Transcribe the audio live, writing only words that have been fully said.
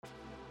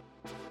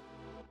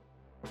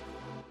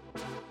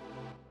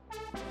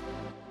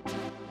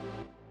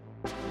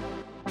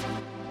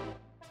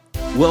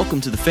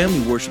Welcome to the Family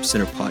Worship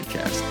Center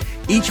podcast.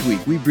 Each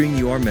week, we bring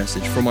you our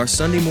message from our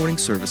Sunday morning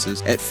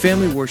services at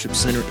Family Worship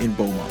Center in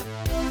Beaumont.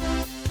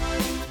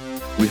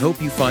 We hope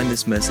you find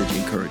this message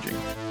encouraging.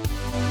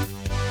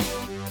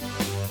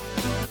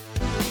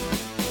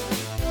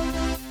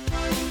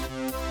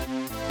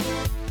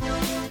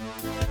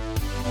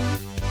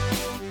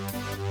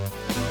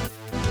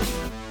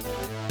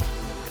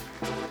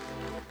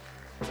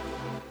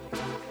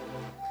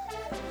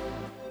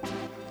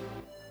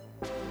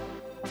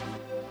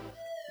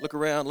 Look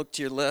around, look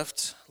to your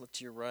left, look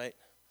to your right.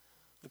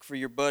 Look for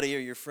your buddy or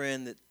your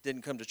friend that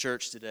didn't come to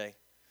church today.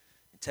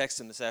 And text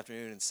them this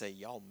afternoon and say,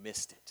 y'all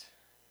missed it.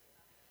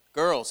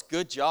 Girls,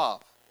 good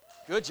job.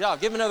 Good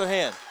job. Give them another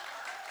hand.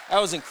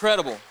 That was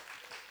incredible.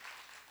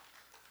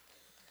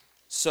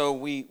 So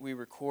we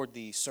record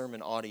the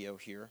sermon audio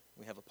here.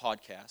 We have a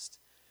podcast.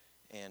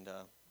 And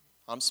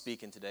I'm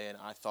speaking today, and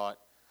I thought,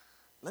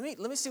 let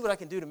me see what I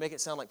can do to make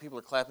it sound like people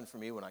are clapping for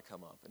me when I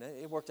come up. And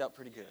it worked out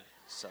pretty good.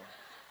 So.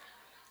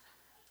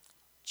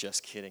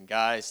 Just kidding,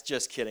 guys.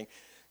 Just kidding.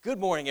 Good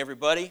morning,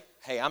 everybody.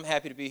 Hey, I'm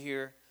happy to be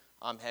here.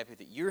 I'm happy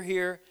that you're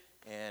here,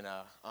 and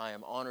I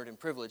am honored and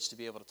privileged to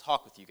be able to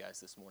talk with you guys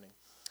this morning.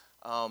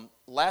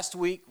 Last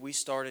week, we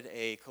started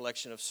a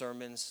collection of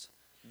sermons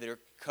that are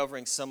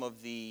covering some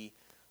of the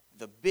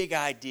big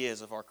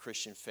ideas of our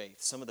Christian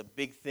faith, some of the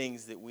big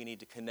things that we need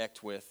to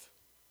connect with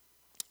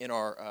in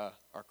our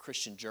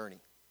Christian journey,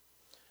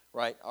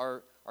 right?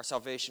 Our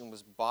salvation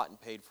was bought and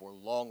paid for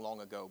long,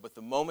 long ago. But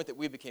the moment that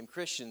we became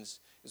Christians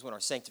is when our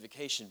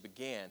sanctification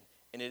began.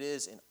 And it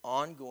is an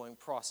ongoing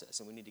process,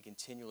 and we need to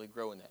continually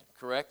grow in that.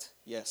 Correct?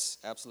 Yes,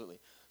 absolutely.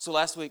 So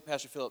last week,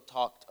 Pastor Philip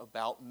talked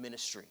about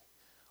ministry,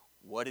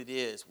 what it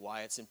is,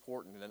 why it's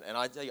important. And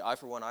I tell you,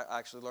 for one, I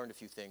actually learned a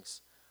few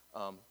things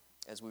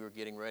as we were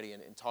getting ready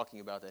and talking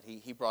about that.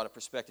 He brought a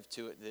perspective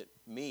to it that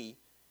me,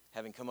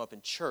 having come up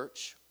in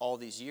church all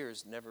these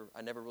years,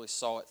 I never really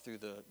saw it through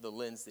the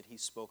lens that he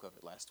spoke of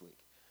it last week.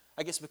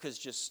 I guess because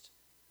just,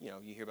 you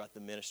hear about the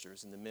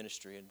ministers and the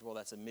ministry, and, well,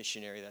 that's a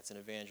missionary, that's an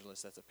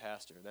evangelist, that's a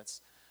pastor. That's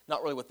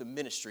not really what the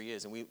ministry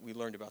is, and we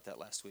learned about that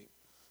last week.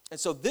 And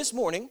so this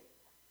morning,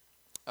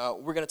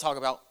 we're going to talk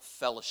about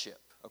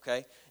fellowship,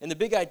 okay? And the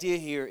big idea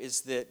here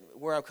is that,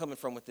 where I'm coming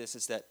from with this,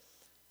 is that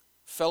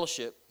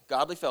fellowship,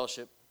 godly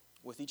fellowship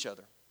with each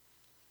other,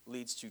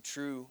 leads to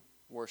true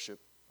worship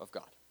of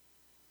God.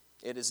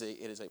 It is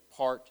a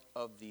part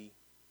of the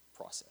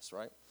process,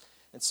 right?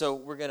 And so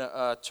we're going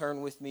to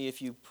turn with me,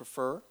 if you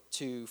prefer,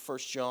 to 1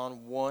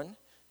 John 1,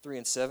 3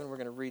 and 7. We're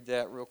going to read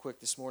that real quick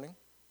this morning.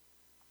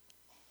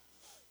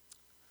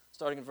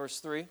 Starting in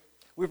verse 3.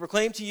 We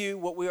proclaim to you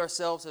what we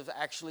ourselves have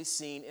actually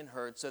seen and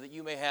heard, so that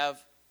you may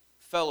have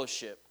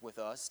fellowship with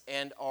us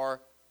and our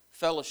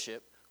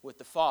fellowship with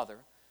the Father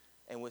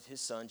and with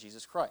His Son,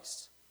 Jesus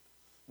Christ.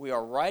 We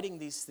are writing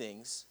these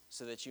things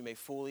so that you may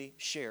fully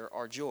share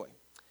our joy.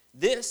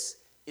 This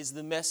is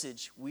the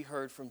message we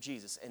heard from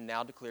Jesus and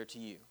now declare to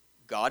you.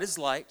 God is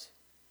light,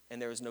 and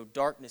there is no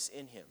darkness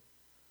in Him.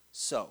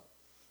 So,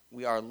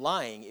 we are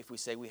lying if we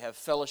say we have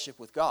fellowship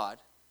with God,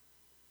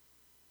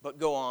 but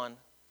go on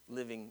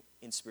living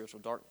in spiritual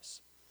darkness.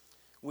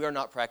 We are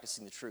not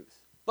practicing the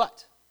truth.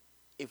 But,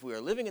 if we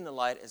are living in the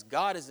light as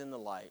God is in the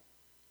light,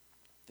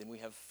 then we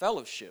have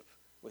fellowship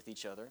with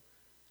each other,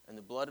 and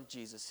the blood of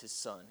Jesus, His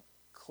Son,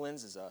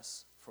 cleanses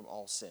us from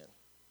all sin.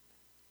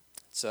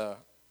 It's a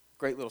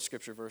great little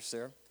scripture verse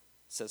there. It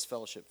says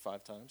fellowship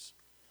 5 times,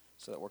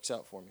 so that works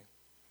out for me.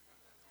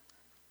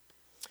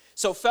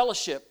 So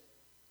fellowship,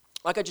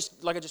 like I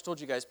just told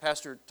you guys,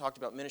 Pastor talked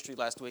about ministry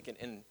last week,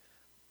 and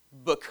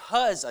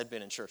because I've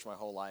been in church my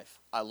whole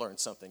life, I learned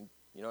something,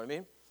 you know what I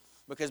mean?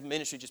 Because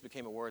ministry just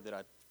became a word that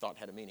I thought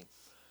had a meaning.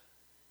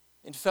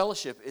 And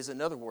fellowship is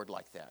another word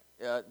like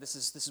that. This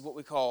is what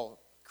we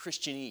call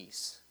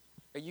Christianese.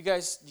 Do you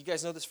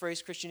guys know this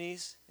phrase,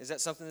 Christianese? Is that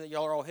something that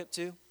y'all are all hip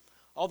to?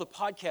 All the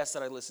podcasts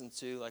that I listen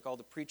to, like all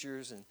the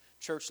preachers and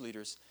church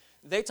leaders,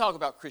 they talk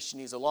about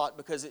Christianese a lot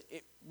because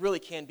it really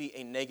can be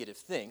a negative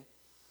thing.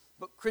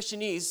 But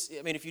Christianese,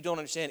 I mean, if you don't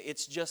understand,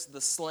 it's just the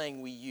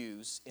slang we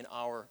use in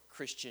our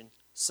Christian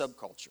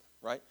subculture,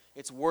 right?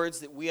 It's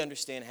words that we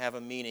understand have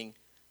a meaning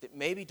that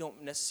maybe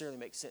don't necessarily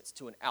make sense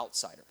to an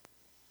outsider.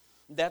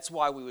 That's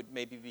why we would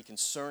maybe be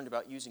concerned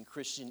about using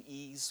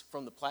Christianese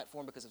from the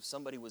platform, because if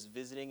somebody was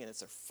visiting and it's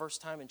their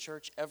first time in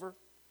church ever,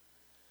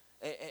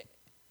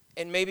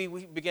 and maybe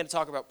we began to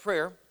talk about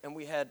prayer, and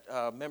we had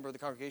a member of the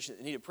congregation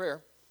that needed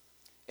prayer,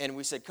 and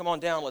we said, come on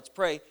down, let's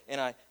pray. And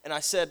I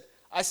said,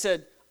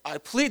 I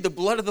plead the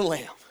blood of the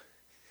Lamb.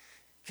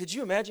 Could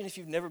you imagine if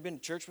you've never been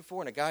to church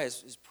before and a guy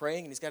is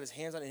praying and he's got his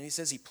hands on it and he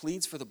says he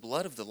pleads for the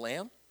blood of the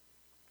Lamb?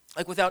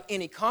 Like, without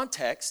any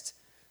context,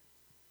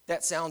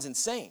 that sounds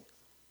insane.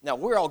 Now,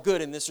 we're all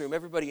good in this room.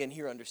 Everybody in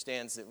here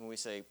understands that when we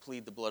say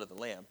plead the blood of the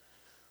Lamb,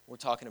 we're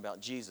talking about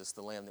Jesus,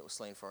 the Lamb that was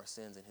slain for our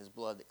sins, and His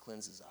blood that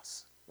cleanses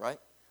us, right?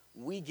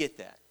 We get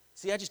that.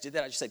 See, I just did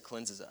that. I just said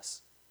cleanses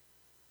us.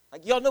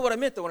 Like, y'all know what I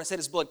meant, though, when I said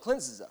His blood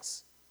cleanses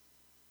us.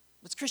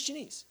 It's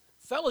Christianese.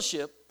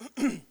 Fellowship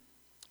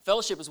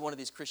is one of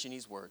these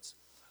Christianese words.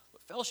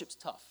 But fellowship's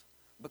tough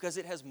because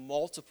it has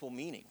multiple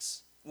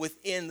meanings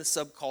within the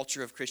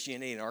subculture of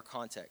Christianity in our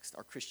context,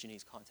 our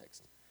Christianese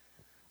context.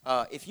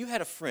 If you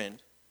had a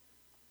friend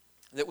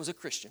that was a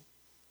Christian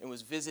and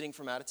was visiting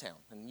from out of town,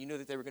 and you knew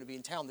that they were going to be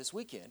in town this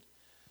weekend,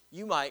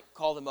 you might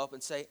call them up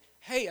and say,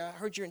 hey, I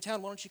heard you're in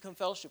town. Why don't you come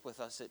fellowship with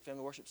us at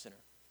Family Worship Center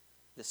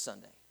this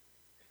Sunday?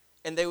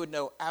 And they would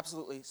know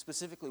absolutely,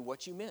 specifically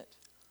what you meant.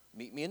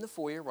 Meet me in the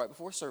foyer right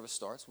before service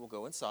starts. We'll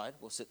go inside.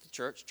 We'll sit to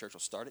church. Church will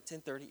start at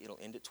 10:30. It'll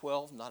end at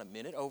 12, not a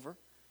minute over.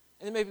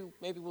 And then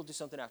maybe we'll do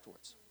something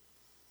afterwards.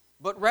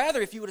 But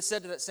rather, if you would have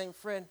said to that same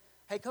friend,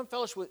 hey, come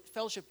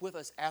fellowship with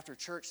us after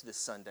church this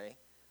Sunday,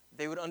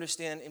 they would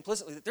understand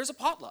implicitly that there's a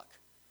potluck.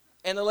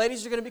 And the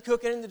ladies are going to be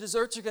cooking and the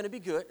desserts are going to be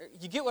good.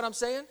 You get what I'm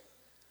saying?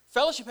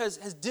 Fellowship has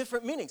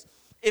different meanings.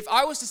 If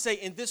I was to say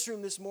in this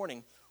room this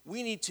morning,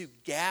 we need to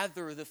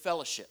gather the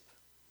fellowship,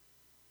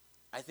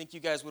 I think you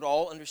guys would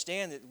all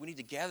understand that we need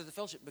to gather the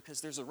fellowship because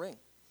there's a ring.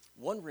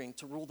 One ring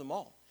to rule them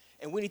all.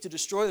 And we need to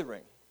destroy the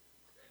ring.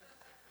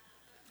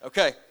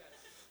 Okay.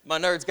 My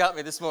nerds got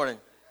me this morning.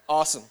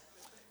 Awesome.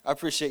 I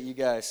appreciate you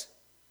guys.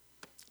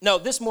 Now,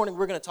 this morning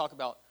we're going to talk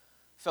about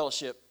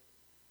fellowship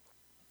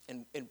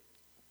and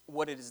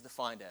what it is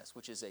defined as,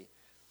 which is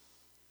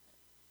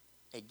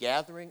a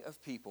gathering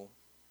of people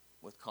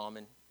with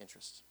common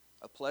interests.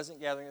 A pleasant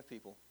gathering of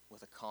people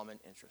with a common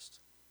interest.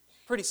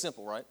 Pretty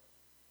simple, right?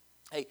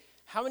 Hey,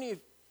 how many of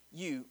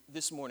you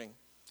this morning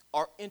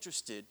are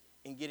interested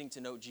in getting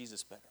to know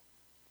Jesus better?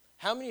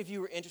 How many of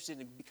you are interested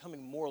in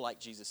becoming more like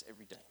Jesus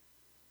every day?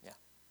 Yeah,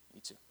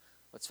 me too.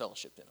 Let's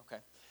fellowship then,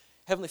 okay?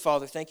 Heavenly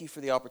Father, thank you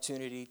for the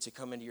opportunity to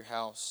come into your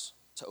house,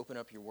 to open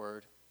up your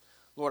word.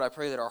 Lord, I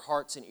pray that our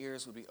hearts and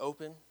ears would be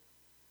open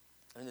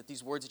and that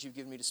these words that you've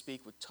given me to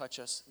speak would touch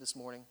us this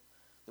morning,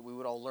 that we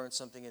would all learn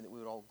something and that we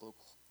would all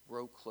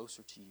grow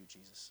closer to you,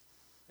 Jesus.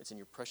 It's in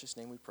your precious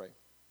name we pray.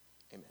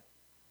 Amen.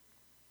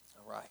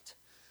 All right.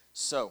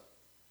 So,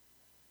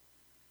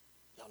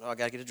 y'all know I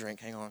got to get a drink.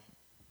 Hang on.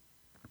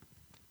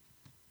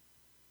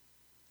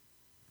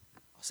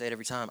 I'll say it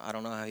every time. I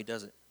don't know how he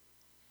does it.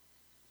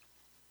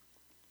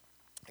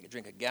 I could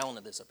drink a gallon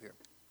of this up here.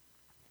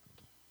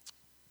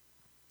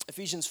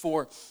 Ephesians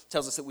 4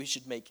 tells us that we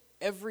should make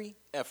every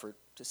effort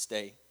to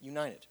stay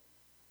united.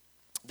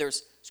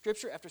 There's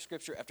scripture after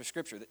scripture after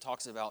scripture that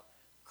talks about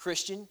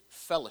Christian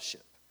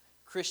fellowship,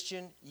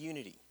 Christian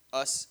unity,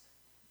 us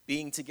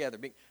being together.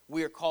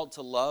 We are called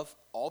to love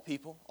all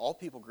people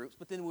groups,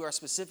 but then we are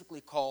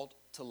specifically called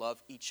to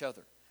love each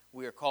other.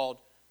 We are called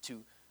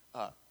to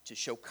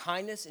show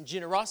kindness and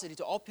generosity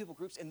to all people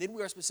groups, and then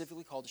we are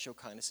specifically called to show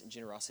kindness and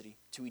generosity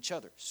to each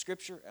other.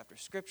 Scripture after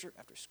scripture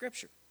after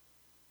scripture.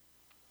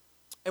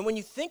 And when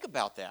you think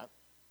about that,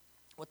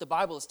 what the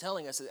Bible is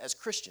telling us as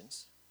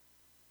Christians,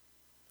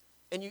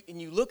 and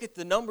you look at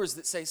the numbers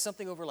that say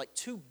something over like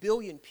 2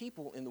 billion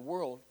people in the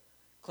world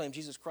claim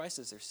Jesus Christ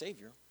as their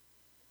Savior,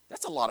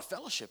 that's a lot of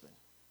fellowshipping.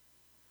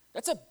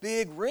 That's a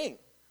big ring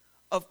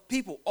of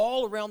people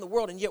all around the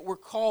world, and yet we're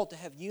called to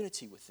have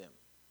unity with them.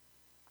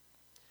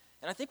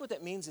 And I think what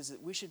that means is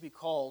that we should be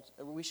called,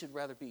 or we should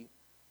rather be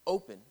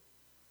open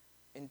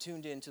and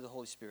tuned in to the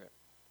Holy Spirit.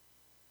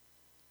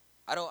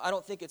 I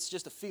don't think it's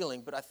just a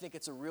feeling, but I think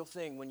it's a real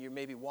thing when you're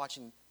maybe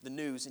watching the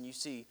news and you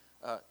see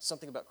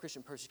something about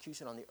Christian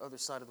persecution on the other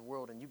side of the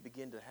world, and you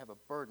begin to have a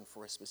burden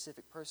for a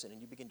specific person,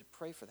 and you begin to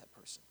pray for that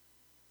person.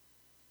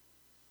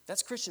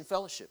 That's Christian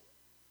fellowship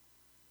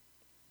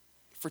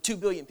for 2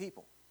 billion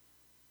people.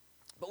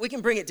 But we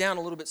can bring it down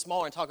a little bit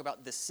smaller and talk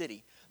about this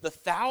city. The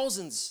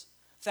thousands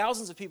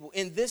of people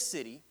in this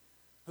city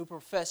who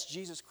profess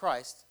Jesus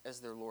Christ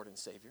as their Lord and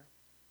Savior.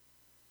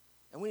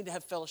 And we need to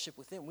have fellowship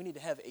with them. We need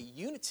to have a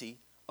unity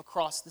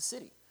across the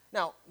city.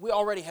 Now, we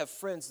already have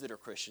friends that are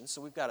Christians,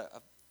 so we've got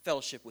a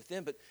fellowship with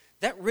them. But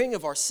that ring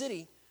of our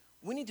city,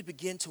 we need to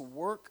begin to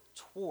work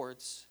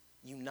towards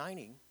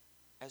uniting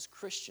as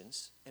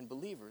Christians and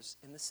believers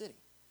in the city.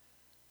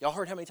 Y'all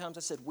heard how many times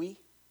I said we?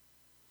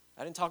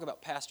 I didn't talk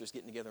about pastors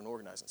getting together and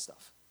organizing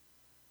stuff.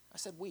 I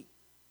said we.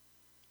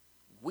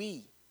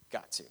 We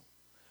got to.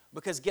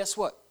 Because guess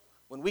what?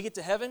 When we get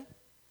to heaven,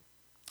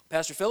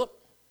 Pastor Philip,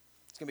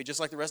 it's going to be just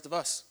like the rest of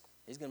us.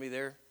 He's going to be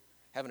there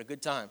having a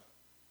good time.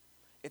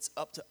 It's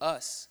up to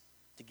us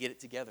to get it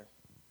together,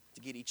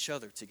 to get each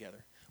other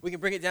together. We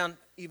can bring it down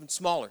even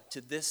smaller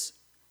to this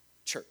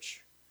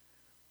church.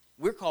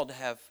 We're called to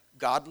have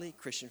godly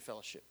Christian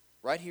fellowship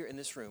right here in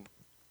this room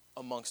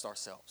amongst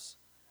ourselves.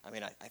 I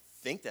mean, I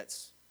think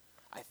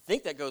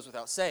that goes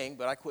without saying,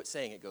 but I quit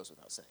saying it goes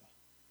without saying.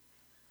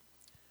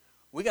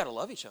 We got to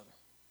love each other,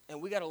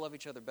 and we got to love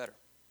each other better.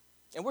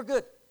 And we're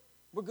good.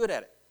 We're good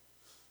at it.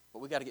 But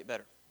we got to get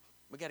better.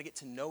 We got to get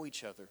to know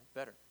each other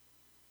better.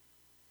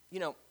 You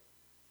know,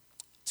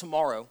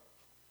 tomorrow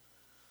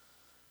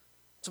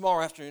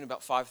afternoon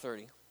about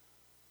 5:30,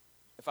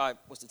 if I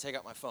was to take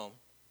out my phone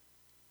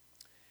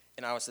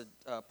and I was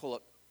to pull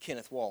up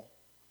Kenneth Wall,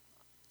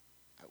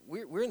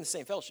 we're in the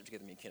same fellowship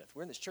together, me and Kenneth.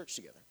 We're in this church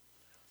together.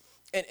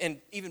 And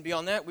even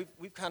beyond that,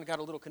 we've kind of got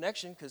a little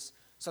connection because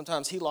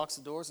sometimes he locks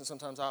the doors and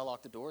sometimes I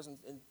lock the doors. And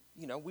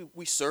you know,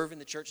 we serve in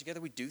the church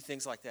together. We do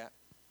things like that.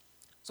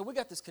 So we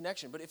got this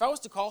connection. But if I was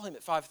to call him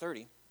at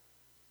 5:30,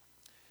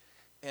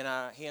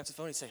 and he answered the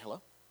phone, he'd say,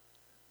 hello.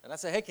 And I'd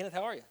say, hey, Kenneth,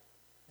 how are you?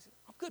 He said,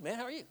 I'm good, man.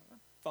 How are you? I'm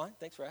fine.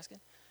 Thanks for asking.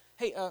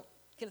 Hey,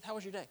 Kenneth, how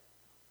was your day?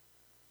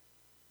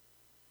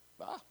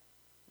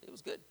 It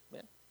was good,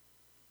 man.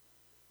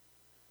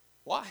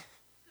 Why?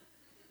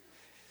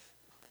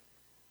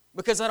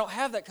 Because I don't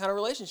have that kind of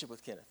relationship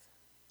with Kenneth.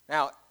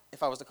 Now,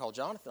 if I was to call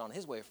Jonathan on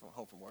his way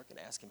home from work and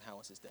ask him how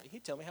was his day,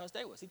 he'd tell me how his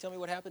day was. He'd tell me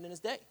what happened in his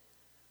day,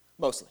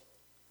 mostly.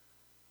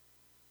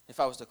 If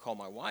I was to call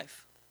my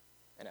wife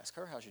and ask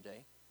her how's your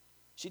day,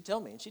 she'd tell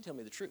me, and she'd tell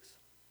me the truth.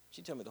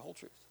 She'd tell me the whole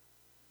truth.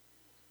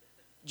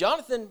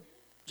 Jonathan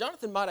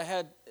might have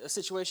had a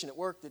situation at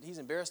work that he's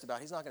embarrassed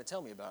about. He's not going to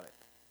tell me about it.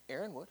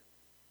 Aaron would.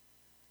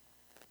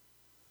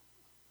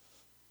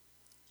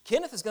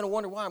 Kenneth is going to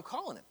wonder why I'm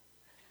calling him.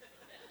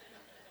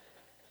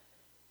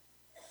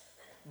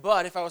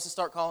 But if I was to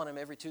start calling him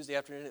every Tuesday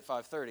afternoon at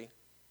 5:30,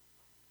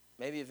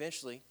 maybe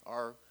eventually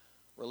our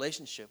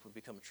relationship would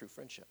become a true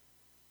friendship.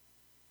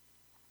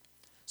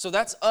 So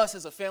that's us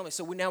as a family.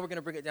 So now we're going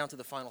to bring it down to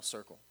the final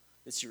circle.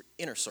 This is your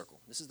inner circle.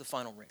 This is the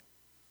final ring.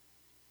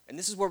 And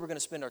this is where we're going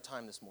to spend our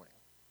time this morning.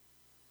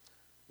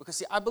 Because,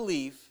 see, I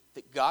believe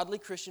that godly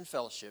Christian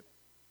fellowship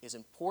is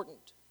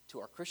important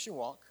to our Christian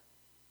walk.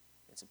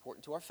 It's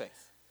important to our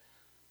faith.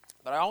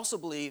 But I also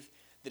believe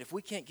that if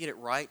we can't get it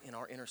right in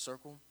our inner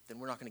circle, then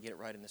we're not going to get it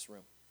right in this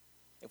room.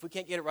 If we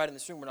can't get it right in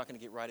this room, we're not going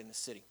to get it right in the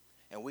city.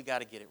 And we got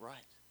to get it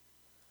right.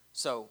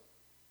 So,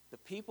 the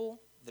people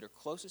that are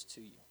closest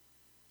to you,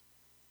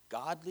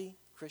 godly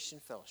Christian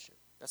fellowship,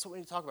 that's what we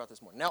need to talk about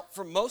this morning. Now,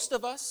 for most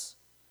of us,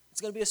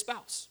 it's going to be a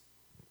spouse.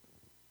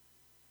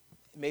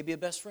 It may be a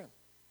best friend.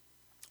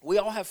 We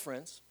all have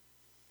friends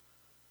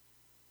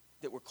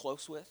that we're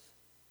close with.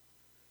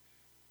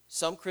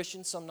 Some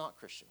Christian, some not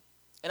Christian.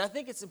 And I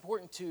think it's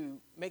important to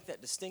make that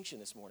distinction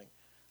this morning.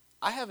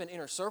 I have an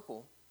inner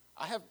circle.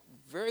 I have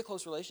very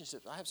close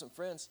relationships. I have some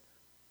friends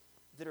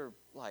that are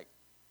like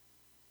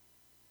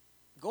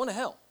going to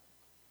hell.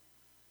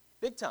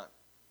 Big time.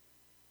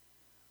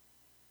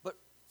 But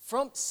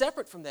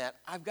separate from that,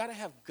 I've got to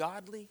have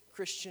godly,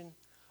 Christian,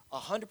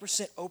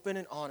 100% open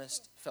and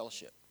honest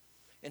fellowship.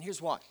 And here's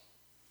why.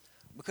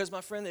 Because my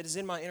friend that is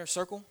in my inner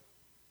circle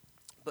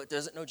but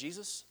doesn't know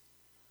Jesus,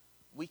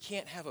 we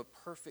can't have a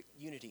perfect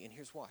unity. And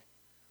here's why.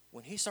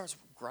 When he starts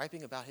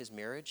griping about his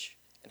marriage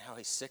and how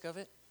he's sick of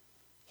it,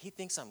 he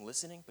thinks I'm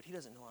listening, but he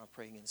doesn't know I'm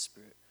praying in the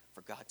Spirit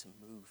for God to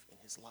move in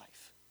his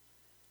life.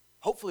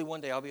 Hopefully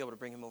one day I'll be able to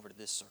bring him over to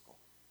this circle.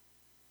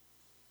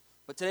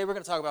 But today we're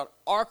going to talk about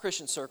our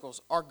Christian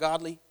circles, our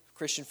godly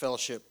Christian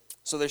fellowship.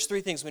 So there's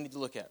three things we need to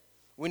look at.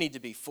 We need to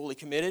be fully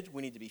committed,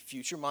 we need to be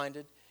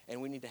future-minded,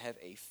 and we need to have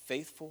a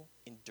faithful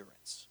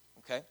endurance.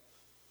 Okay?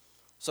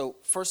 So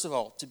first of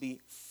all, to be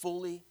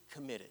fully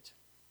committed.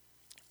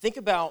 Think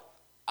about,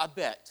 I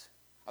bet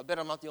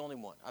I'm not the only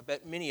one. I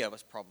bet many of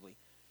us probably.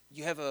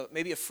 You have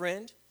maybe a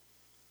friend,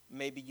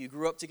 maybe you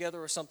grew up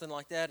together or something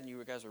like that, and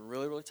you guys are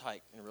really, really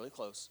tight and really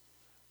close.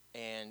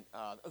 And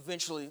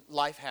eventually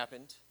life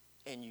happened,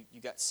 and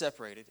you got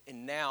separated,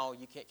 and now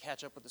you can't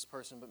catch up with this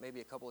person but maybe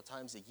a couple of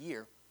times a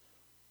year.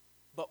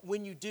 But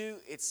when you do,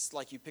 it's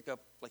like you pick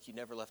up like you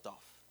never left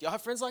off. Do y'all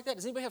have friends like that?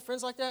 Does anybody have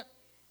friends like that?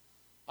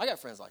 I got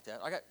friends like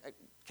that.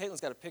 Caitlin's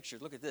got a picture.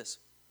 Look at this.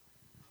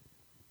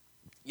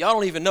 Y'all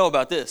don't even know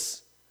about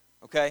this,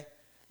 okay?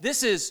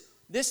 This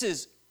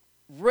is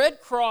Red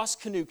Cross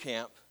Canoe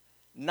Camp,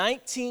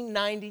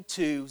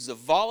 1992,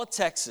 Zavala,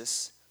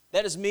 Texas.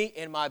 That is me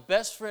and my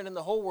best friend in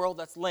the whole world.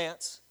 That's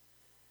Lance.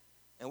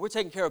 And we're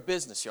taking care of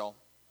business, y'all.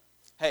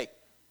 Hey,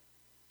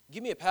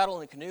 give me a paddle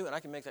and a canoe, and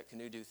I can make that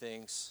canoe do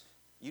things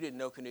you didn't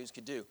know canoes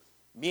could do.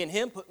 Put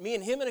me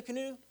and him in a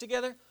canoe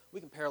together, we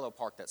can parallel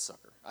park that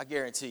sucker. I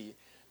guarantee you.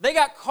 They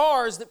got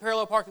cars that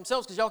parallel park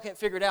themselves because y'all can't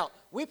figure it out.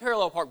 We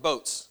parallel park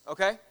boats,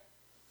 okay?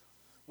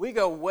 We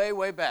go way,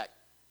 way back.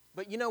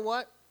 But you know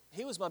what?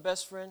 He was my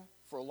best friend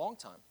for a long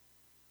time.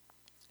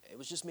 It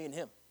was just me and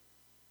him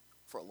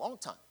for a long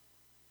time.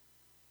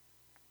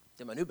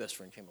 Then my new best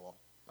friend came along.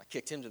 I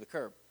kicked him to the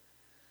curb.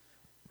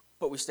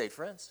 But we stayed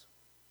friends.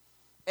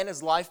 And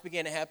as life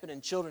began to happen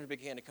and children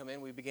began to come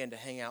in, we began to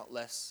hang out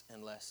less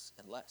and less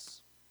and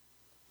less.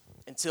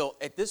 Until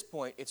at this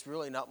point, it's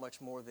really not much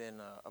more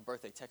than a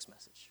birthday text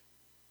message.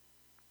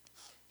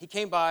 He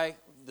came by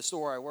the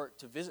store where I worked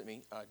to visit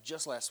me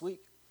just last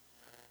week.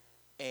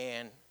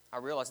 And I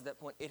realized at that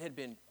point it had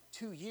been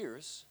 2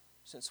 years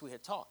since we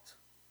had talked.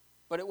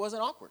 But it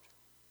wasn't awkward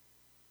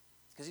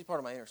because he's part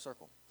of my inner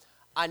circle.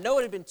 I know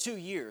it had been 2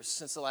 years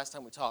since the last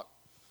time we talked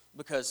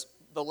because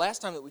the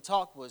last time that we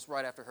talked was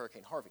right after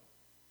Hurricane Harvey.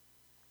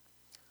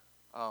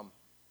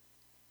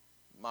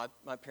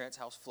 My parents'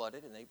 house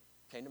flooded, and they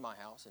came to my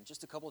house, and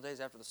just a couple of days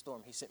after the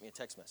storm, he sent me a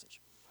text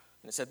message.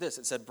 And it said this,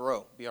 it said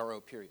bro,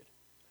 B-R-O, period.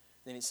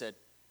 Then he said,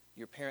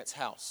 your parents'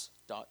 house, ...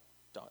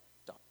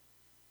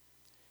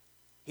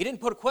 He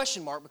didn't put a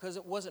question mark because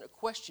it wasn't a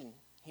question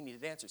he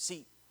needed answered.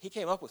 See, he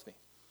came up with me,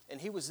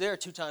 and he was there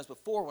 2 times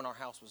before when our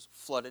house was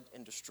flooded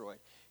and destroyed.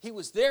 He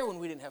was there when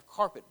we didn't have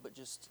carpet, but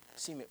just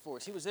cement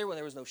floors. He was there when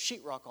there was no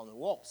sheetrock on the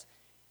walls.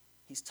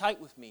 He's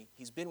tight with me.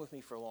 He's been with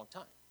me for a long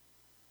time.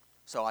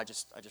 So I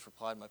just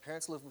replied, my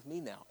parents live with me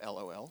now,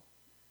 LOL.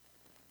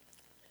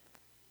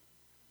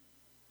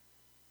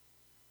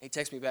 He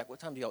texted me back, what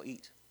time do y'all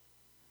eat?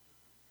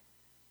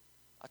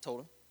 I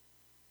told him.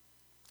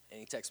 And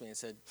he texted me and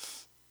said,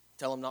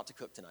 tell him not to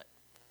cook tonight.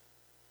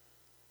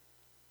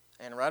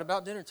 And right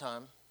about dinner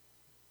time,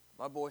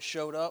 my boy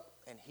showed up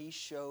and he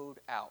showed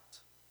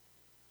out.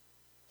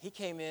 He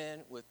came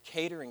in with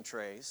catering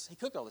trays. He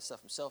cooked all this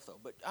stuff himself, though.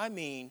 But I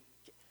mean,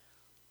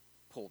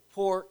 pulled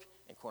pork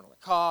and corn on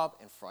the cob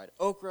and fried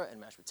okra and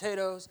mashed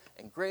potatoes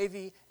and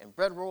gravy and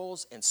bread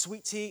rolls and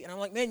sweet tea. And I'm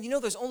like, man, you know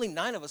there's only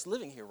 9 of us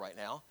living here right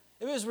now.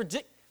 It was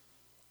ridiculous.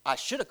 I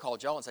should have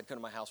called y'all and said, come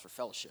to my house for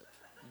fellowship.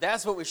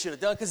 That's what we should have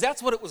done, because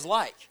that's what it was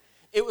like.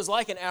 It was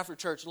like an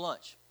after-church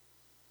lunch.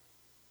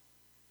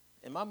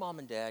 And my mom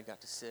and dad got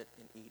to sit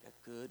and eat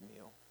a good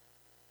meal.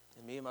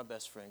 And me and my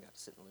best friend got to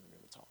sit in the living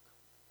room and talk.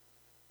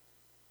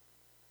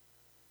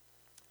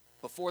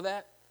 Before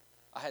that,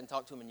 I hadn't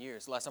talked to him in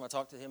years. The last time I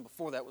talked to him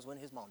before that was when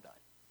his mom died.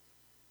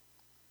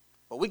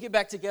 But we get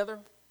back together,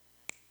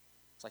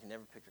 it's like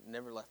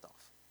never left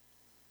off.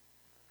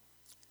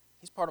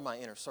 He's part of my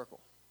inner circle.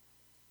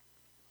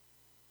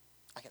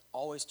 I can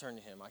always turn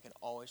to him. I can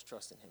always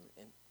trust in him,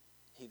 and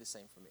he the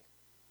same for me.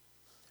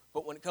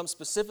 But when it comes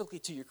specifically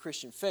to your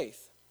Christian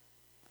faith,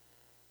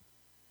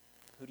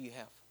 who do you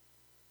have?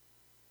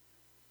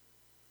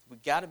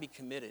 We've got to be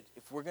committed.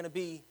 If we're going to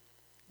be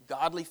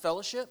godly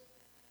fellowship,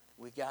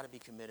 we've got to be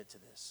committed to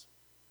this.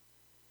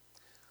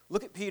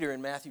 Look at Peter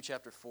in Matthew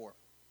chapter 4.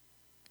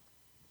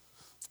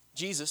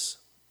 Jesus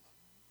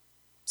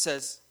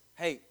says,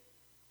 hey,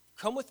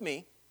 come with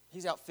me.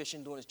 He's out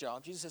fishing, doing his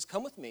job. Jesus says,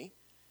 come with me,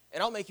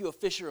 and I'll make you a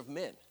fisher of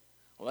men.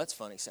 Well, that's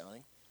funny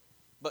sounding.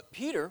 But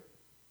Peter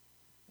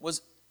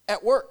was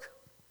at work,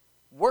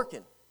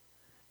 working.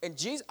 And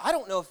Jesus, I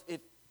don't know if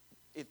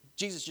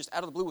Jesus just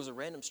out of the blue was a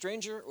random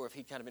stranger, or if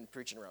he'd kind of been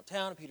preaching around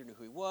town and Peter knew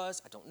who he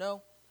was. I don't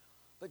know.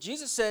 But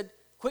Jesus said,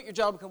 quit your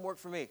job and come work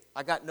for me.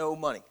 I got no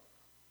money.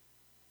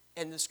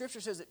 And the scripture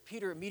says that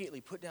Peter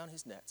immediately put down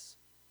his nets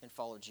and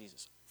followed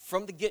Jesus.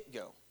 From the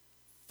get-go,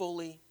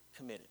 fully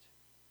committed.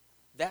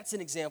 That's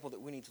an example that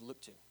we need to look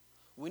to.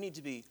 We need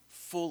to be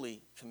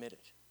fully committed.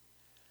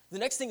 The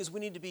next thing is we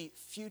need to be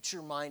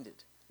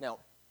future-minded. Now,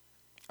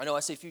 I know I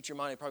say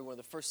future-minded, probably one of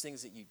the first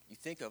things that you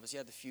think of is,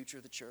 the future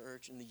of the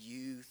church and the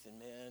youth, and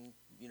man,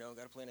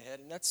 got to plan ahead.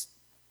 And that's,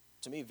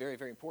 to me, very,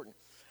 very important.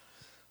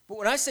 But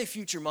when I say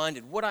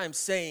future-minded, what I'm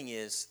saying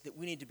is that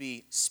we need to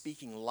be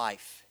speaking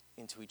life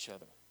into each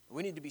other.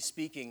 We need to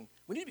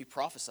be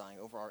prophesying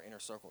over our inner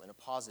circle in a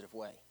positive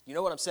way. You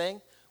know what I'm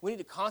saying? We need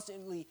to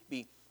constantly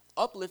be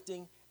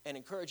uplifting and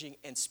encouraging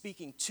and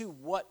speaking to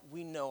what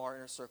we know our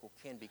inner circle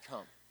can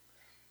become.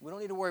 We don't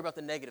need to worry about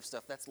the negative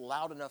stuff. That's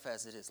loud enough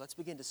as it is. Let's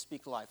begin to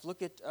speak life.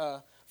 Look at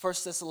 1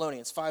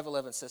 Thessalonians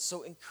 5:11 says,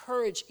 so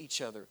encourage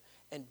each other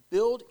and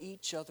build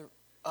each other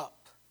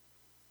up.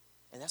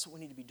 And that's what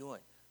we need to be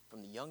doing,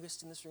 from the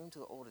youngest in this room to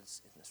the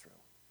oldest in this room.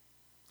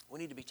 We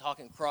need to be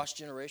talking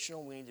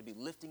cross-generational. We need to be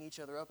lifting each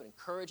other up and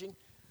encouraging.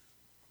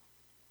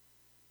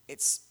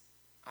 It's,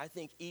 I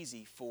think,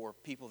 easy for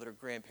people that are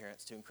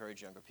grandparents to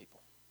encourage younger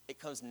people. It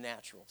comes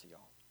natural to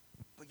y'all.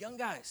 But young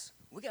guys,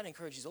 we got to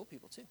encourage these old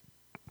people too.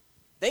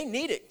 They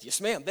need it.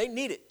 Yes, ma'am. They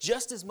need it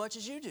just as much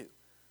as you do.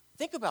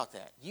 Think about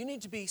that. You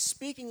need to be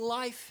speaking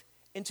life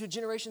into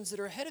generations that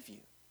are ahead of you.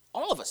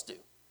 All of us do.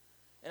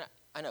 And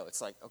I know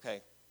it's like,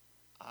 okay,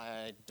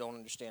 I don't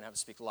understand how to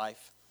speak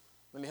life.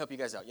 Let me help you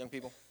guys out. Young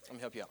people, let me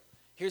help you out.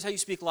 Here's how you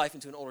speak life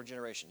into an older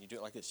generation. You do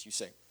it like this. You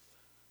say,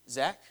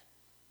 Zach,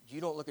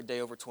 you don't look a day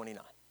over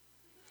 29.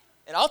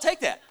 And I'll take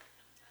that.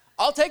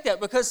 I'll take that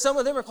because some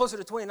of them are closer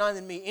to 29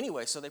 than me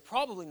anyway, so they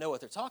probably know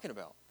what they're talking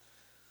about.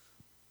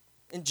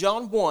 In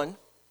John 1,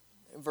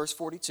 in verse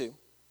 42,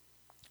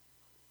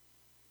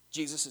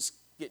 Jesus is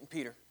getting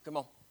Peter. Come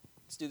on,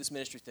 let's do this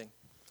ministry thing.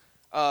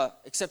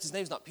 Except his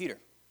name's not Peter.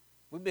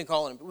 We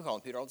call him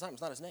Peter all the time.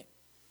 It's not his name.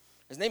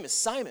 His name is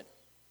Simon.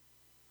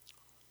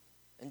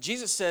 And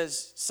Jesus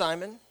says,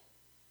 Simon,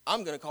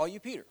 I'm going to call you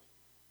Peter.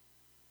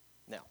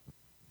 Now,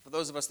 for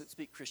those of us that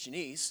speak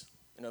Christianese,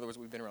 in other words,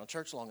 we've been around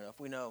church long enough,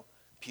 we know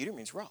Peter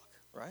means rock,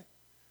 right?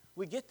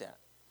 We get that.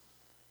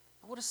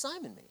 But what does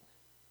Simon mean?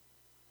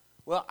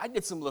 Well, I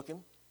did some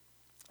looking.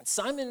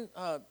 Simon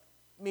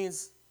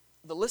means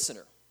the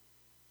listener,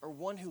 or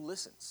one who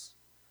listens.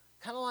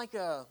 Kind of like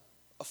a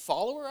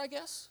follower, I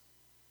guess,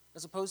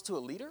 as opposed to a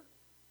leader.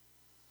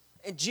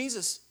 And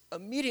Jesus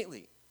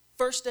immediately,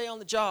 first day on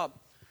the job,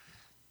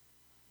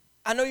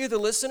 I know you're the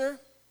listener,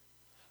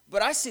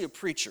 but I see a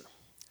preacher.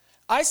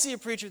 I see a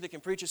preacher that can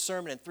preach a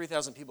sermon and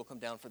 3,000 people come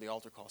down for the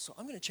altar call. So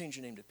I'm going to change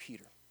your name to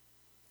Peter.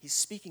 He's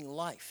speaking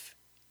life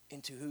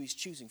into who he's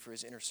choosing for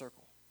his inner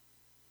circle.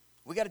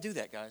 We got to do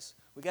that, guys.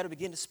 We got to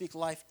begin to speak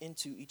life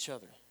into each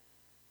other.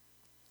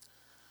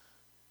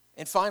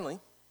 And finally,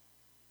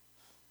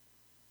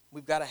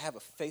 we've got to have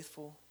a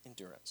faithful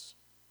endurance.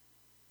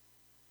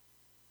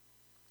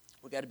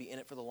 We've got to be in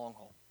it for the long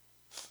haul.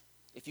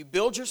 If you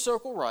build your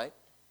circle right,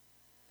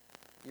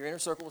 your inner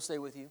circle will stay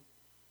with you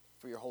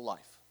for your whole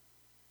life.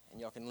 and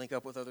y'all can link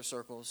up with other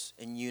circles,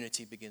 and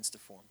unity begins to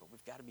form. But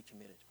we've got to be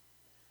committed.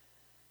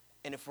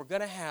 And if we're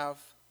going to have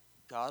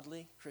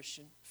godly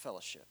Christian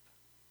fellowship,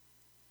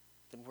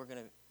 then we're going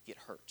to get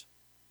hurt.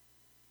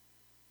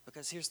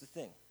 Because here's the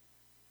thing.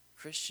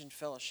 Christian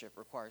fellowship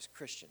requires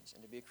Christians.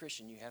 And to be a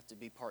Christian, you have to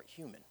be part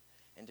human.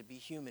 And to be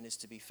human is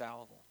to be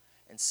fallible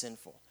and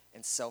sinful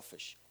and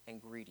selfish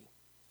and greedy.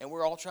 And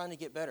we're all trying to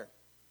get better.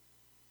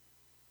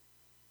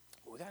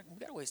 But we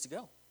got a ways to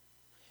go.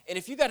 And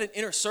if you got an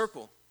inner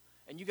circle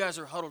and you guys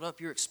are huddled up,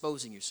 you're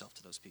exposing yourself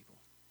to those people.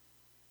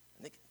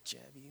 And they can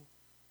jab you.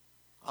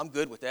 I'm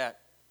good with that.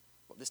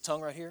 But this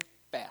tongue right here,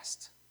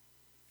 fast.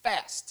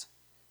 Fast.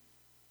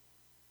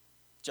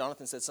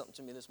 Jonathan said something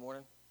to me this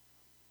morning.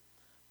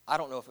 I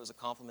don't know if it was a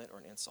compliment or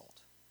an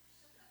insult.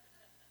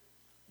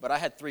 But I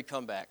had 3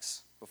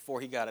 comebacks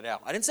before he got it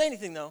out. I didn't say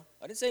anything, though.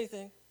 I didn't say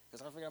anything.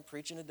 Because I figured I'm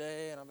preaching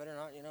today, and I better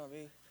not,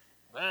 be.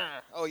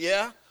 Oh,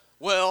 yeah?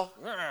 Well,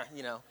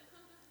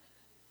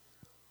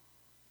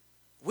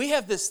 We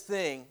have this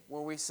thing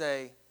where we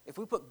say, if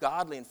we put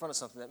godly in front of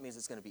something, that means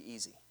it's going to be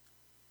easy.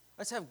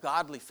 Let's have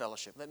godly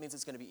fellowship. That means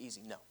it's going to be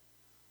easy. No.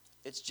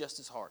 It's just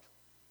as hard.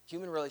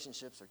 Human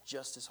relationships are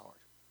just as hard.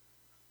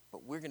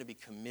 But we're going to be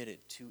committed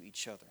to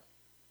each other.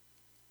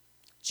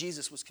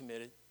 Jesus was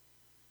committed.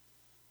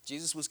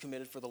 Jesus was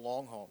committed for the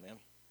long haul, man.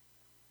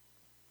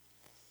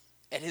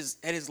 At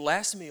his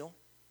last meal,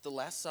 the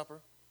Last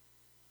Supper,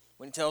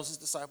 when he tells his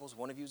disciples,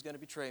 one of you is going to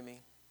betray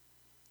me,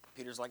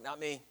 Peter's like, not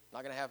me,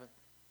 not going to happen.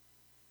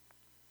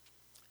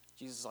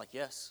 Jesus is like,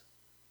 yes.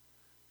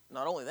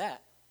 Not only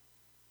that,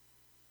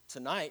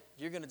 tonight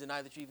you're going to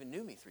deny that you even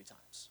knew me 3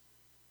 times.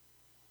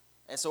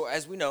 And so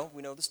as we know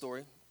the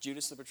story,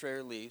 Judas the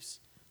betrayer leaves.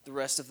 The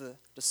rest of the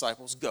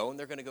disciples go, and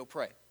they're going to go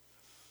pray.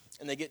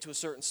 And they get to a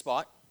certain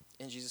spot,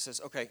 and Jesus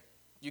says, okay,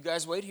 you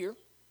guys wait here.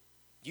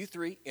 You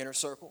 3, inner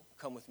circle,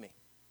 come with me.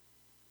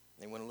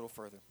 And they went a little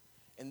further.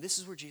 And this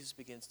is where Jesus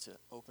begins to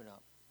open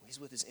up. He's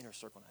with his inner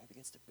circle now. He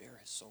begins to bare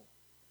his soul.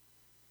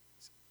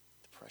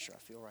 The pressure I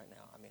feel right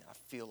now. I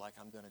feel like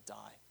I'm going to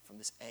die from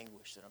this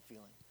anguish that I'm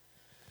feeling.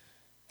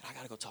 And I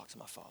got to go talk to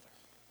my Father.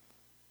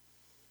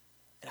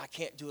 And I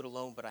can't do it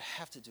alone, but I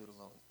have to do it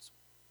alone.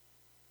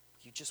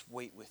 Will you just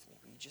wait with me?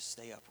 Will you just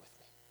stay up with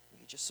me? Will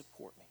you just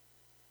support me?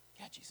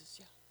 Yeah, Jesus,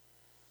 yeah.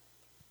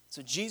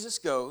 So Jesus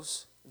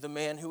goes, the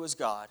man who is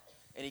God,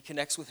 and he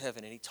connects with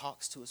heaven, and he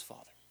talks to his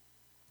Father.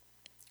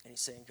 And he's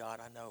saying, God,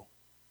 I know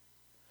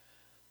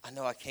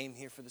I came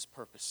here for this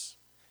purpose.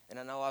 And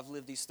I know I've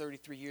lived these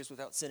 33 years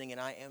without sinning, and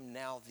I am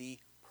now the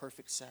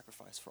perfect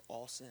sacrifice for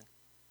all sin.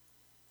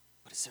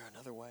 But is there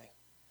another way?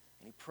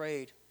 And he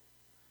prayed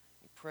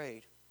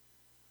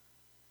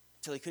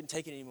until he couldn't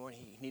take it anymore, and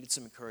he needed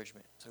some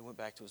encouragement. So he went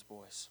back to his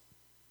boys.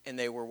 And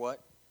they were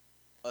what?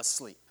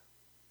 Asleep.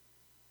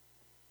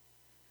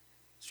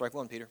 Strike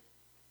 1, Peter.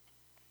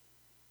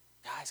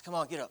 Guys, come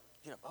on, get up.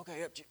 Get up.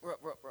 Okay, up.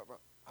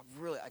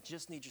 I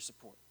just need your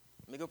support.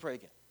 Let me go pray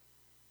again.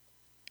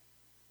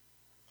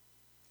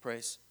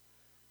 Prays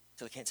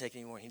until he can't take it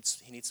anymore. He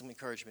needs some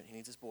encouragement. He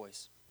needs his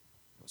boys.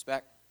 Goes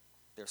back.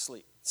 They're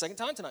asleep. Second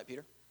time tonight,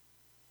 Peter.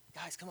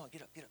 Guys, come on,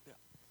 get up.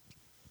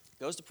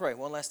 Goes to pray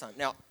one last time.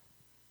 Now,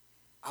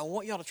 I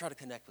want y'all to try to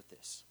connect with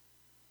this.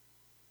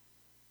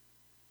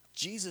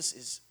 Jesus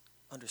is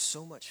under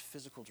so much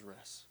physical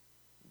duress.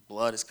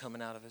 Blood is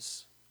coming out of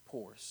his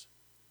pores.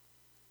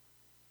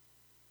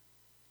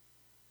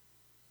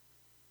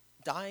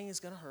 Dying is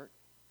going to hurt.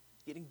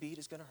 Getting beat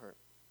is going to hurt.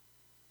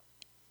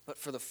 But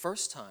for the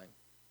first time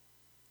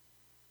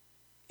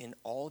in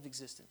all of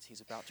existence, he's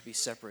about to be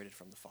separated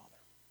from the Father.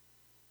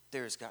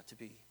 There has got to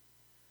be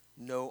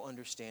no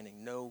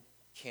understanding, no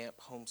camp,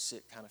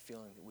 homesick kind of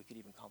feeling that we could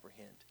even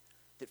comprehend.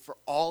 That for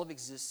all of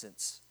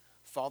existence,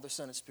 Father,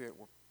 Son, and Spirit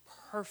were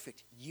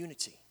perfect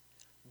unity,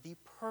 the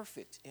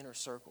perfect inner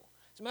circle.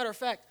 As a matter of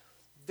fact,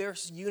 their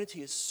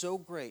unity is so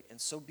great and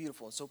so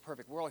beautiful and so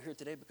perfect. We're all here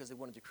today because they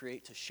wanted to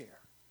create to share.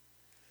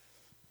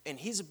 And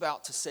he's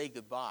about to say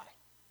goodbye.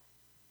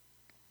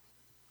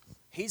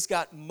 He's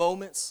got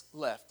moments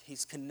left.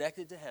 He's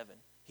connected to heaven.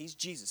 He's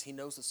Jesus. He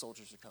knows the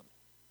soldiers are coming.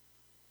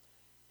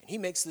 And he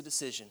makes the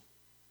decision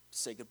to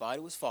say goodbye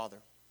to his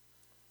Father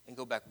and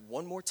go back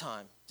one more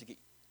time to get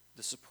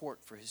the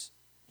support for his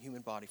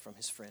human body from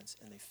his friends,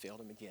 and they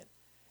failed him again.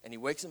 And he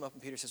wakes him up,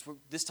 and Peter says,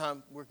 this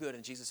time we're good,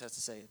 and Jesus has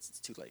to say, it's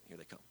too late, here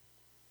they come.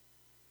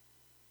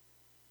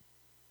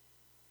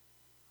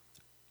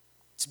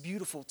 It's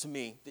beautiful to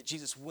me that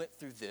Jesus went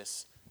through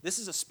this. This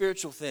is a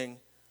spiritual thing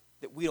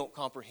that we don't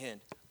comprehend,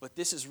 but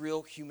this is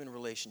real human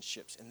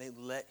relationships, and they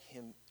let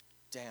him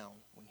down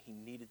when he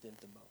needed them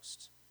the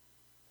most.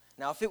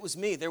 Now, if it was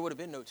me, there would have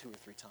been no 2 or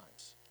 3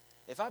 times.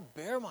 If I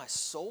bare my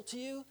soul to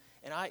you,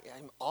 and I'm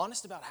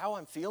honest about how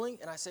I'm feeling,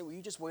 and I say, will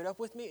you just wait up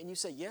with me? And you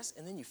say yes,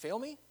 and then you fail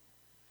me?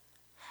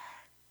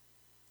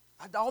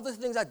 All the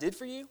things I did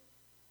for you,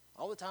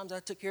 all the times I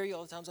took care of you,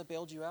 all the times I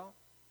bailed you out,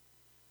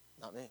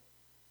 not me.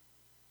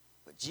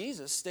 But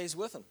Jesus stays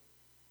with them.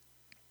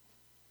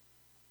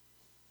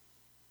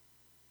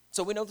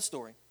 So we know the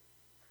story.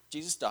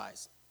 Jesus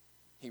dies.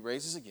 He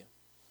raises again.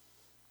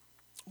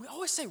 We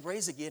always say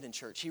raise again in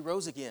church. He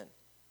rose again.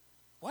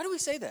 Why do we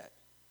say that?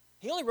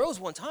 He only rose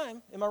one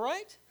time. Am I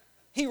right?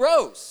 He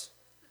rose.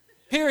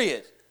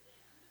 Period.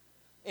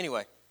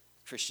 Anyway,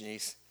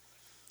 Christianese.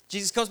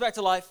 Jesus comes back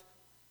to life.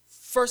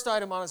 First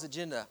item on his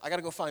agenda, I got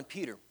to go find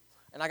Peter,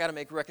 and I got to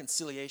make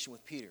reconciliation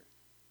with Peter.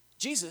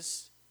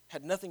 Jesus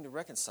had nothing to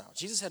reconcile.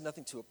 Jesus had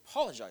nothing to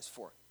apologize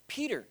for.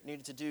 Peter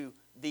needed to do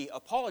the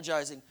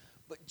apologizing,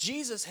 but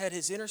Jesus had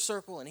his inner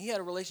circle, and he had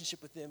a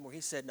relationship with them where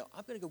he said, no,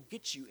 I'm going to go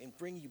get you and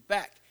bring you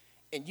back,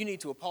 and you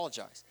need to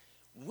apologize.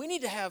 We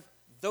need to have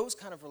those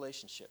kind of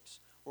relationships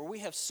where we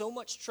have so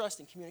much trust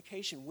and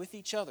communication with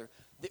each other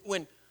that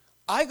when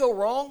I go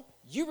wrong,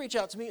 you reach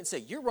out to me and say,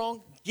 you're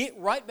wrong, get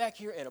right back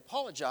here and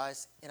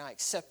apologize, and I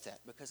accept that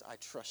because I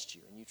trust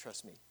you and you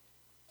trust me.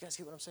 You guys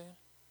get what I'm saying?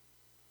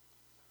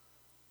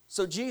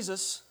 So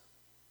Jesus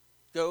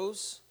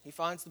goes, he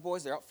finds the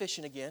boys, they're out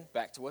fishing again,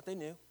 back to what they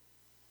knew.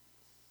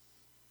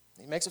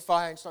 He makes a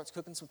fire and starts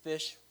cooking some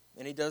fish,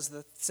 and he does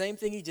the same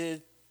thing he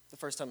did the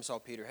first time he saw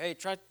Peter. Hey,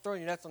 try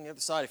throwing your nets on the other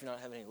side if you're not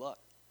having any luck.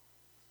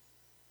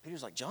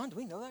 Peter's like, John, do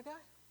we know that guy?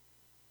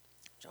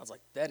 John's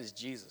like, that is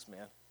Jesus,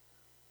 man.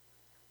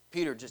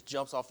 Peter just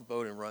jumps off the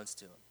boat and runs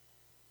to him.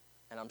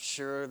 And I'm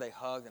sure they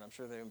hugged, and I'm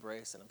sure they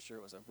embraced, and I'm sure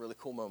it was a really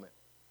cool moment.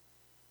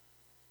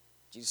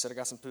 Jesus said, I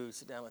got some food.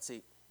 Sit down, let's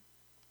eat.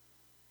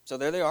 So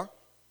there they are.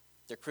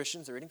 They're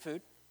Christians. They're eating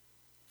food,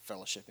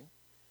 fellowshipping.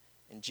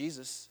 And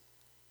Jesus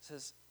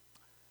says,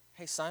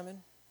 hey,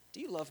 Simon, do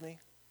you love me?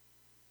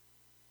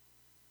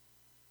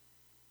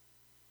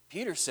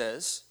 Peter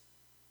says,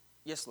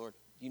 yes, Lord,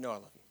 you know I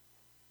love you.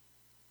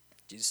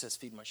 Jesus says,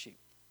 feed my sheep.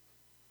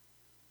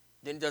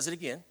 Then he does it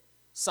again.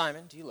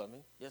 Simon, do you love me?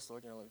 Yes,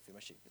 Lord, you know I love you, feed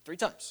my sheep. 3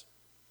 times.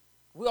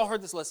 We all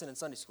heard this lesson in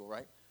Sunday school,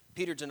 right?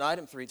 Peter denied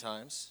him 3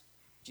 times.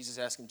 Jesus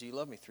asked him, do you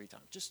love me 3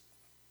 times? Just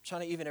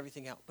trying to even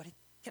everything out. But he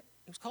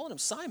was calling him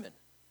Simon.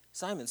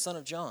 Simon, son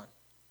of John.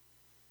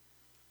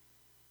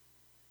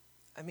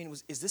 I mean,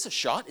 is this a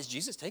shot? Is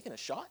Jesus taking a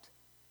shot?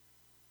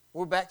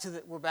 We're back to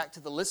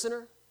the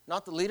listener,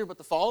 not the leader, but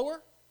the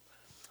follower?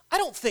 I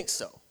don't think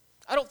so.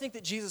 I don't think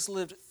that Jesus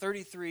lived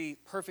 33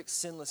 perfect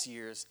sinless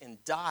years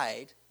and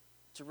died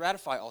to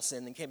ratify all sin,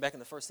 and then came back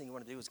and the first thing he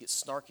wanted to do was get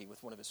snarky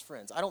with one of his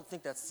friends. I don't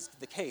think that's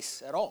the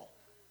case at all.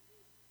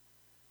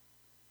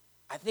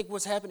 I think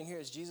what's happening here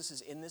is Jesus is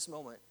in this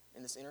moment,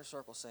 in this inner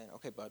circle saying,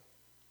 okay, bud,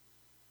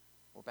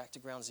 we're back to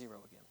ground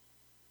zero again.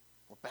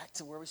 We're back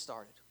to where we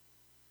started.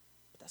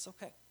 But that's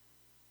okay.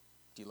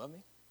 Do you love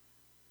me?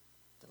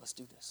 Then let's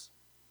do this.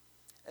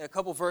 And a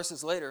couple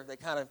verses later, they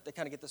kind of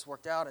get this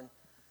worked out, and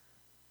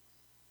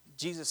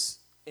Jesus,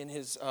 in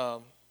his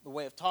the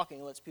way of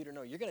talking, lets Peter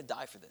know, you're going to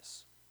die for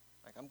this.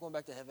 Like, I'm going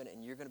back to heaven,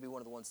 and you're going to be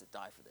one of the ones that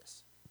die for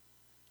this.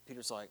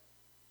 Peter's like,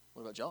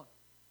 what about John?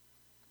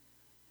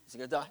 Is he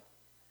going to die?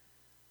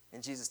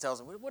 And Jesus tells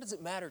him, what does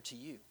it matter to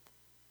you?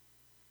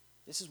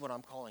 This is what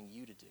I'm calling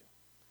you to do.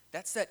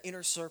 That's that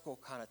inner circle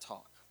kind of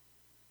talk,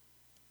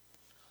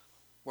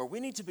 where we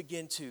need to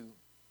begin to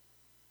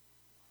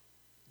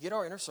get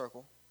our inner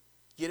circle,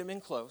 get them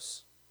in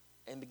close,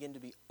 and begin to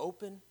be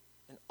open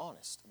and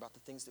honest about the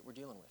things that we're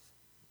dealing with.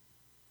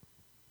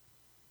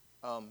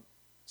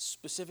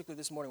 Specifically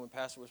this morning when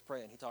Pastor was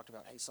praying, he talked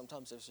about, hey,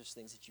 sometimes there's just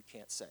things that you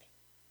can't say.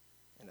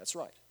 And that's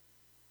right.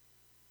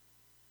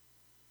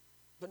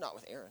 But not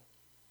with Aaron.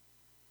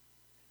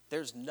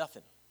 There's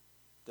nothing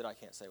that I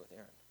can't say with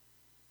Aaron.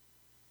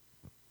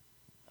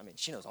 I mean,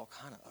 she knows all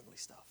kind of ugly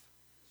stuff.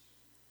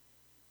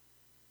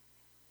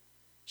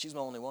 She's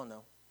my only one,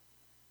 though.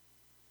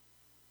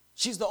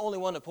 She's the only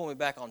one to pull me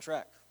back on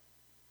track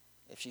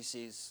if she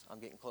sees I'm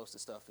getting close to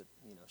stuff that,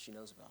 she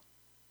knows about.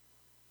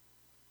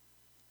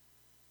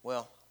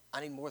 Well,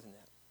 I need more than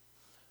that.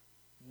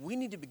 We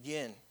need to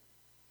begin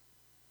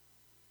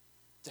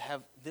to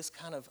have this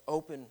kind of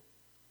open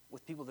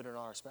with people that are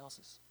not our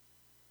spouses.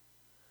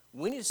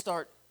 We need to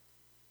start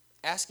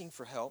asking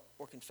for help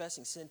or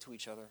confessing sin to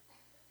each other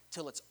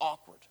till it's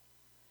awkward,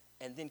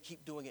 and then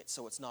keep doing it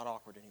so it's not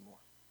awkward anymore.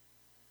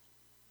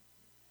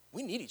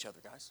 We need each other,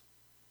 guys.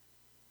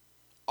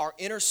 Our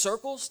inner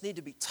circles need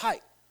to be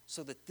tight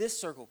so that this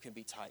circle can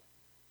be tight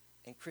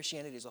and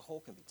Christianity as a whole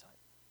can be tight.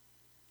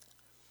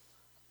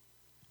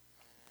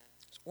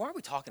 So why are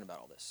we talking about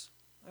all this?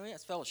 I mean,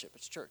 it's fellowship,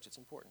 it's church, it's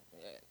important.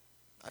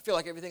 I feel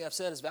like everything I've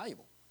said is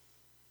valuable.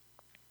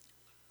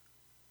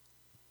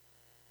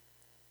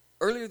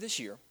 Earlier this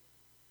year,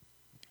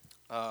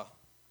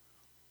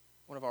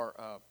 one of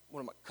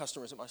my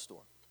customers at my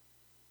store,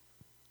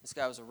 this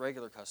guy was a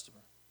regular customer,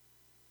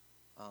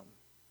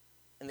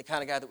 and the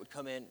kind of guy that would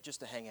come in just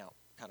to hang out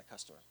kind of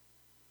customer.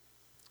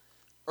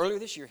 Earlier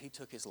this year, he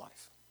took his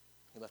life.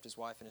 He left his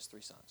wife and his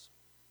 3 sons.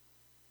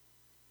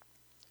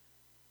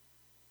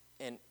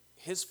 And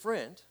his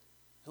friend,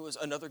 who was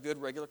another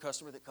good regular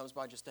customer that comes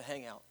by just to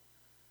hang out,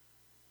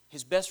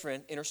 his best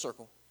friend, inner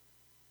circle,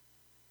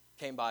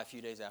 came by a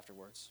few days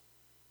afterwards,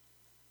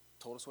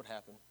 told us what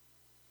happened.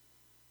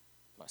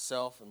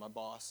 Myself and my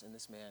boss and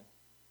this man,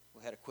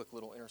 we had a quick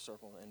little inner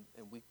circle,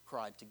 and we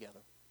cried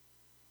together.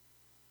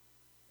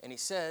 And he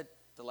said,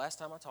 the last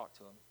time I talked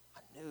to him,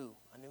 I knew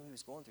he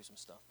was going through some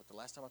stuff, but the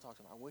last time I talked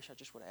to him, I wish I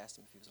just would have asked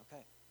him if he was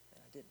okay,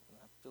 and I didn't, and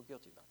I feel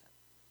guilty about that.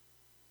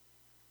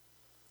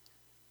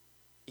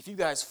 If you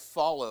guys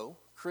follow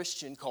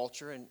Christian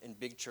culture and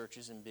big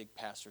churches and big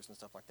pastors and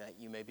stuff like that,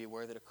 you may be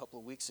aware that a couple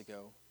of weeks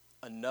ago,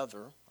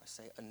 another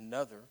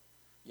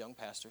young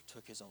pastor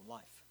took his own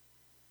life.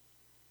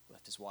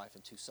 Left his wife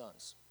and 2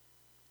 sons.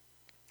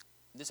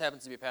 This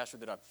happens to be a pastor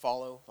that I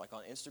follow, like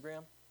on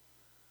Instagram.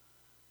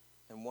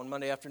 And one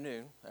Monday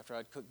afternoon, after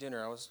I'd cooked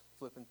dinner, I was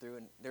flipping through,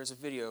 and there's a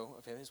video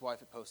of him. His wife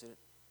had posted it.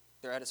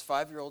 They're at his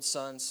 5-year-old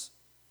son's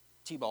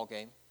t-ball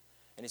game,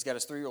 and he's got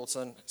his 3-year-old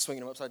son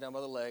swinging him upside down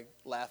by the leg,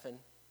 laughing.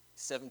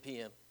 7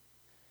 p.m.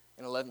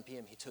 And 11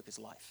 p.m., he took his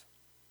life.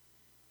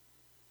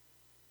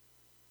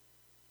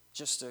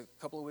 Just a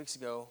couple of weeks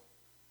ago,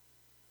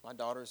 my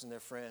daughters and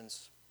their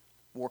friends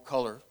wore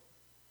color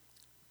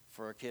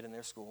for a kid in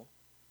their school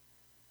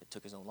that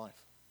took his own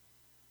life.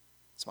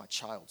 It's my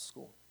child's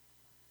school.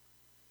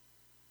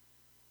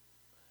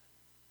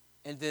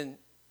 And then,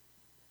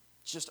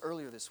 just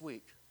earlier this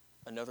week,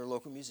 another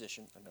local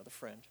musician, another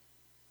friend,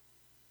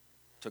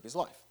 took his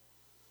life.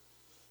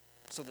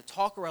 So the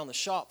talk around the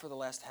shop for the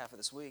last half of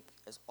this week,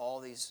 as all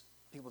these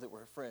people that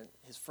were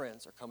his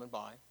friends are coming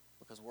by,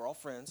 because we're all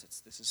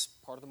friends, this is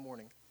part of the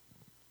morning.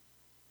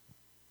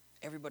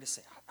 Everybody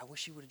say, I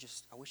wish he would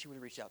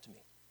have reached out to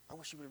me. I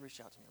wish he would have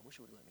reached out to me. I wish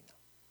he would have let me know.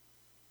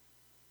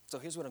 So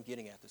here's what I'm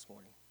getting at this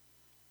morning.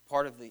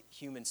 Part of the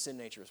human sin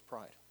nature is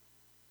pride.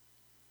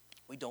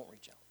 We don't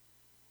reach out.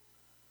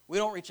 We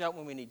don't reach out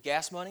when we need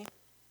gas money,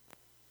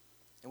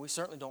 and we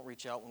certainly don't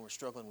reach out when we're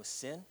struggling with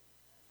sin,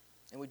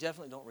 and we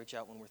definitely don't reach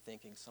out when we're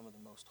thinking some of the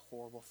most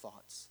horrible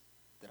thoughts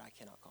that I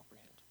cannot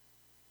comprehend.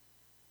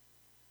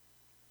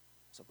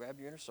 So grab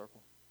your inner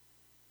circle,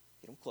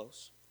 get them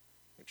close,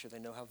 make sure they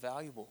know how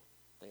valuable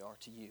they are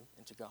to you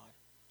and to God.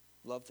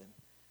 Love them,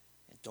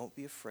 and don't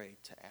be afraid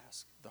to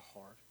ask the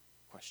hard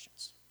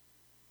questions,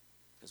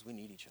 because we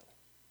need each other.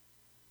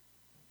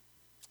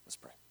 Let's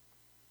pray.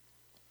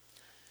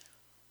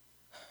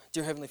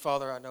 Dear Heavenly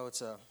Father, I know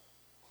it's a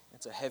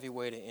heavy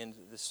way to end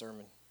this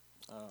sermon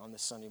on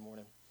this Sunday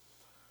morning.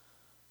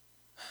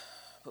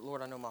 But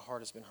Lord, I know my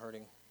heart has been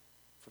hurting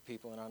for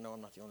people, and I know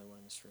I'm not the only one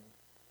in this room.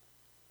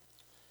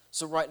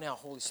 So right now,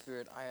 Holy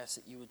Spirit, I ask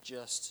that you would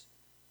just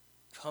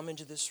come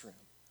into this room,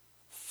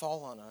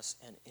 fall on us,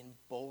 and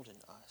embolden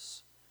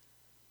us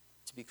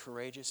to be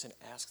courageous and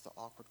ask the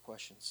awkward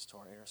questions to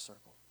our inner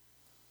circle.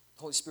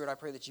 Holy Spirit, I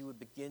pray that you would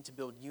begin to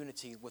build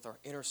unity with our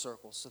inner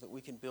circle so that we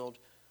can build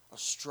a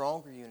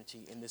stronger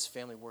unity in this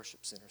family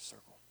worship center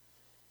circle.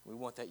 We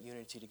want that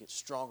unity to get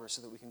stronger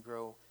so that we can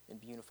grow and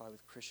be unified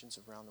with Christians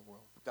around the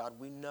world. God,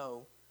 we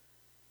know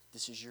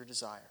this is your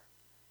desire,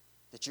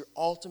 that your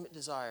ultimate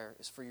desire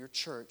is for your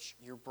church,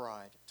 your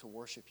bride, to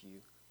worship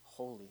you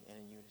wholly and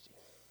in unity.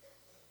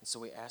 And so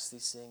we ask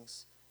these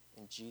things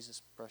in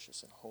Jesus'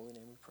 precious and holy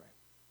name we pray.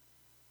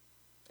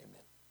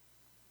 Amen.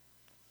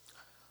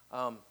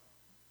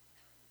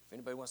 If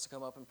anybody wants to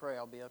come up and pray,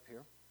 I'll be up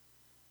here.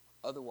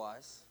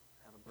 Otherwise,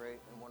 have a great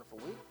and wonderful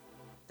week.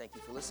 Thank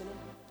you for listening.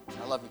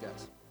 I love you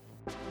guys.